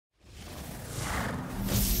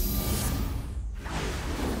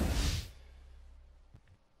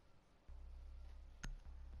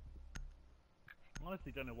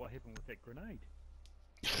honestly don't know what happened with that grenade.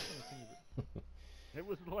 It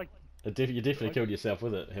was like... You definitely killed yourself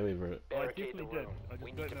with it, however it... I definitely did. I just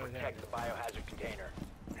We need don't to know protect how. the biohazard container.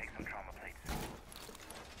 Take some trauma plates.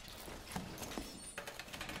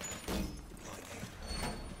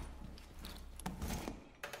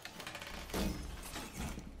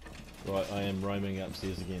 Right, I am roaming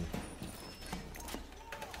upstairs again.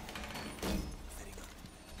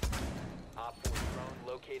 Op 4 drone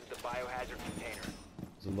located the biohazard container.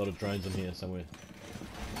 There's a lot of drones in here somewhere.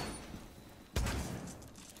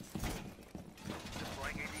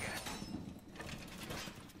 Deploying ADS.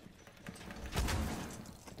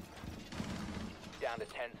 Down to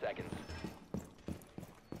 10 seconds.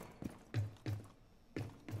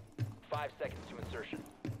 5 seconds to insertion.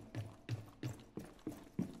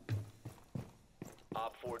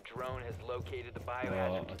 Op 4 drone has located the biohazard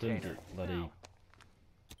I didn't container. get bloody... That.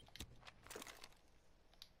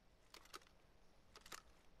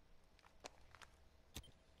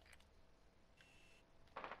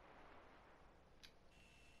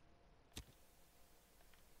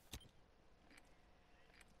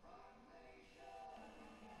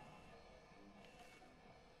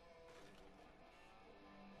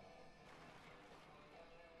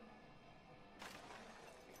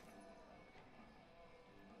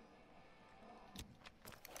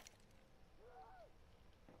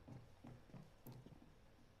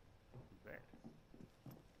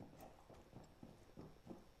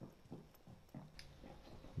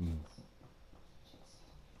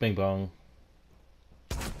 Bing bong.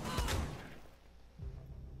 Just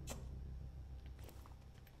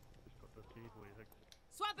got this here for you.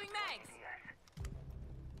 Swapping mags! ADS.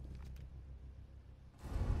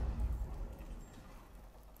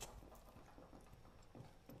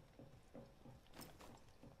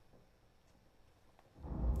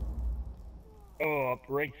 Oh,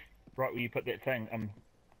 right where you put that thing.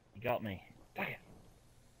 You got me. Fuck it.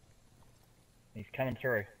 He's coming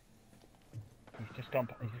through. He's just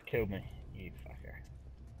killed me. You fucker.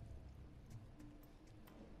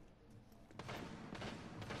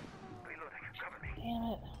 Reloading. Cover me.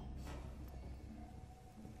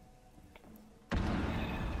 Damn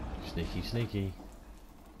it. Sneaky, sneaky.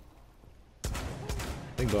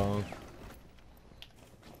 Bing bong.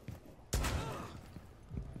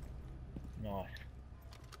 Nice.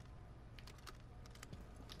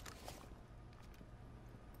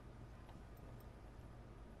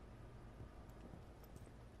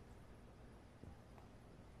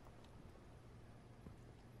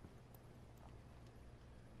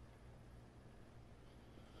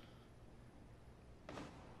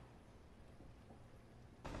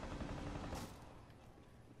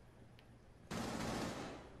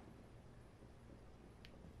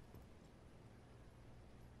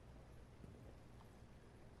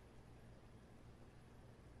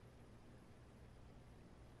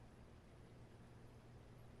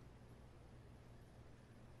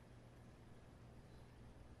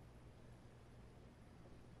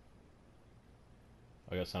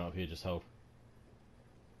 I got some up here, just hold.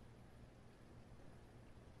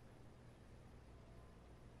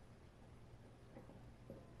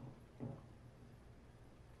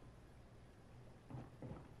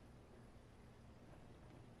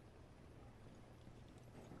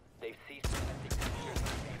 They've ceased attempting to secure the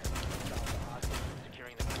container. Stop the hostiles from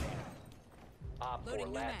securing the container. Op 4 Loading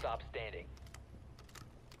new last mag. stop standing.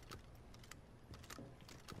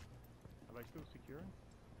 Are they still securing?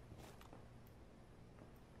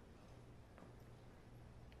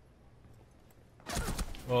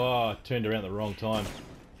 Oh, I turned around at the wrong time.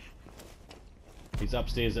 He's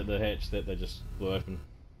upstairs at the hatch that they just blew open.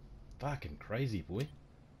 Fucking crazy, boy.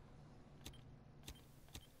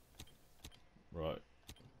 Right.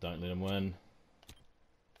 Don't let him win.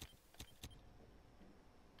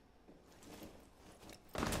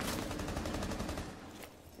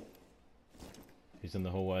 He's in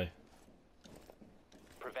the hallway.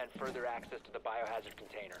 Prevent further access to the biohazard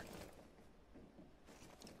container.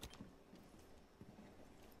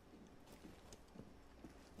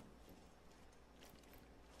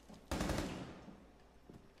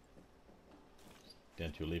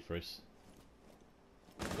 Down to your left, Reese.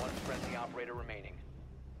 One friendly operator remaining.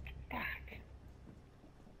 Fuck.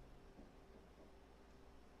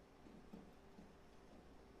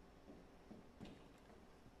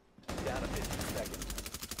 Down to 15 seconds.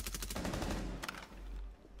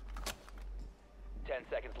 10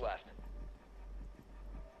 seconds left.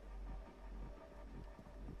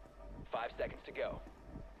 5 seconds to go.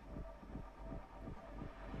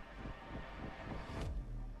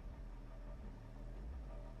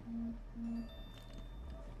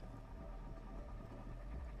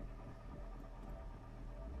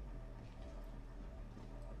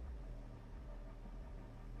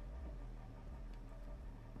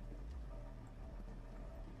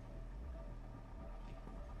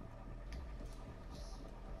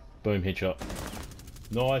 Boom, headshot.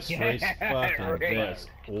 Nice, Reese. Fucking, Reese. that's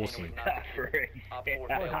awesome. Op 4 failed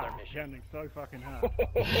their mission. Pounding so fucking hard.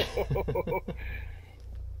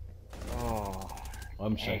 Oh,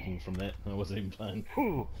 I'm shaking from that. I wasn't even playing.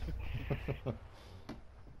 whew.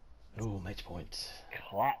 Oh, match point.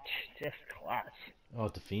 Clutch, just clutch. Oh,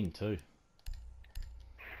 defend too.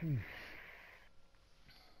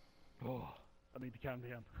 Oh. I need to calm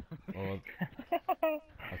down. Oh,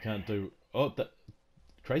 I can't do. Oh, that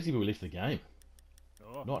crazy. We left the game.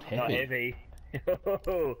 Oh, Not Not happy. heavy.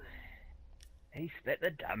 He split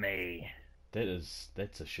the dummy.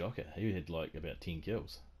 That's a shocker. He had like about 10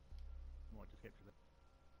 kills. might just capture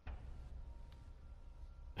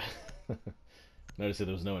that. Notice that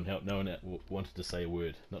there was no one help. No one wanted to say a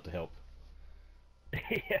word, not to help.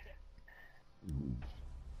 Yeah.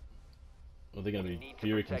 Well, they're going to We be need to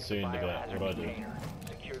very protect the concerned about biohazard what I do. container.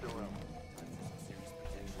 Secure the room.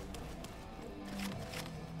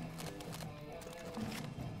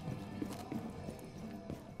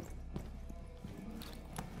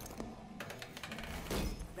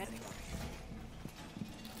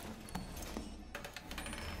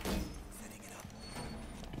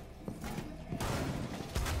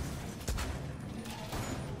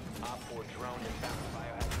 Op 4 drone has found the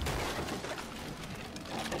biohazard.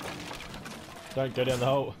 Don't go down the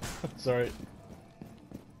hole. Sorry.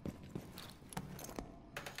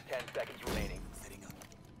 10 seconds remaining.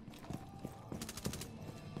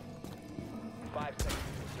 5 seconds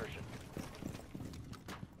to insertion.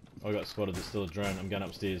 I got spotted. There's still a drone. I'm going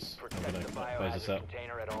upstairs. I'm Protect going the to phase this biohazard up.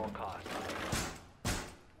 container at all costs.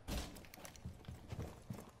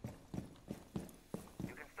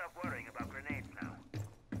 You can stop worrying about grenades now.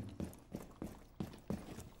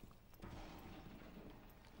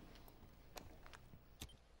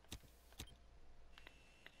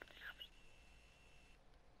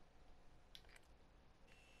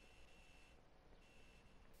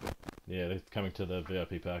 Yeah, they're coming to the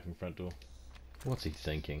VIP parking front door. What's he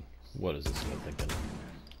thinking? What is this guy thinking?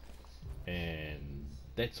 And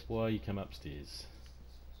that's why you come upstairs.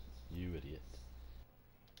 You idiot.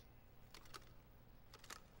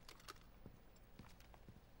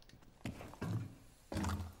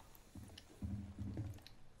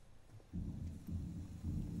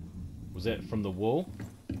 Was that from the wall?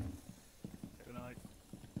 Good night.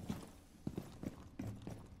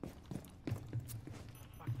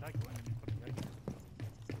 Fuck's sake, why didn't you fucking make it?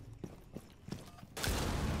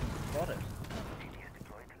 Got it. CTS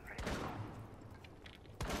deployed and ready to go.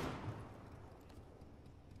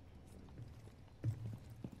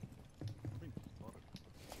 I've been spotted.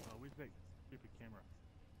 Oh, where's that stupid camera?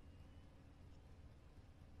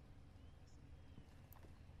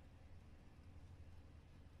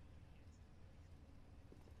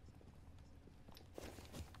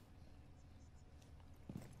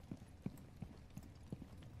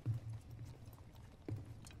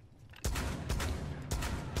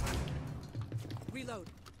 Reload.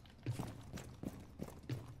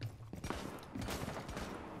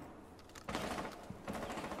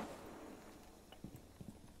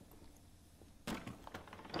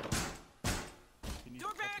 Can you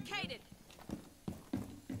Door fucking do barricaded.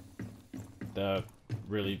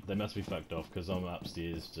 They must be fucked off because I'm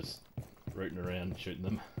upstairs just rooting around shooting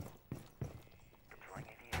them. Deploying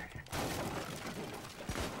ADS.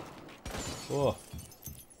 Oh,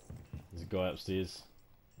 there's a guy upstairs.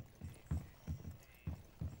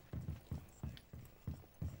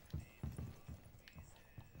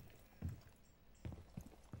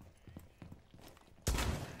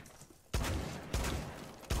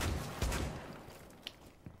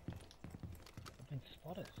 I've been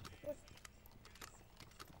spotted.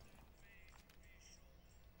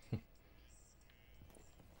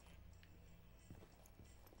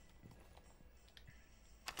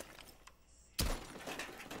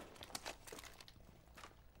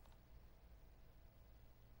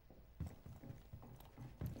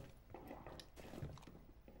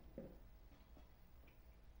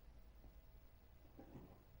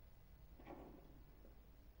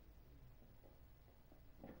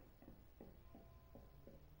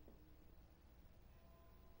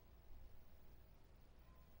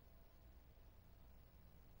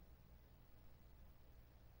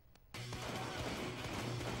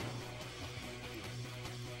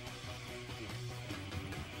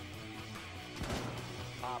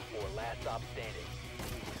 Op 4, last stop standing.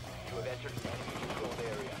 You have entered an enemy-controlled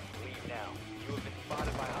area. Leave now. You have been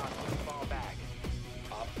spotted by hostiles. Fall back.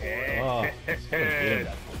 Op 4. Oh, it's gonna get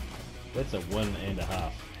him. That's a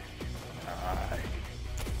 1.5.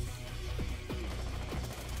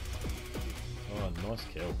 Oh, nice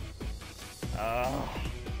kill. Oh.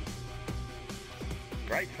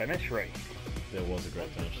 great finish, Ree. There was a great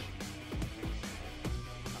finish.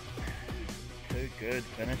 Too good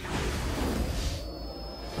finish.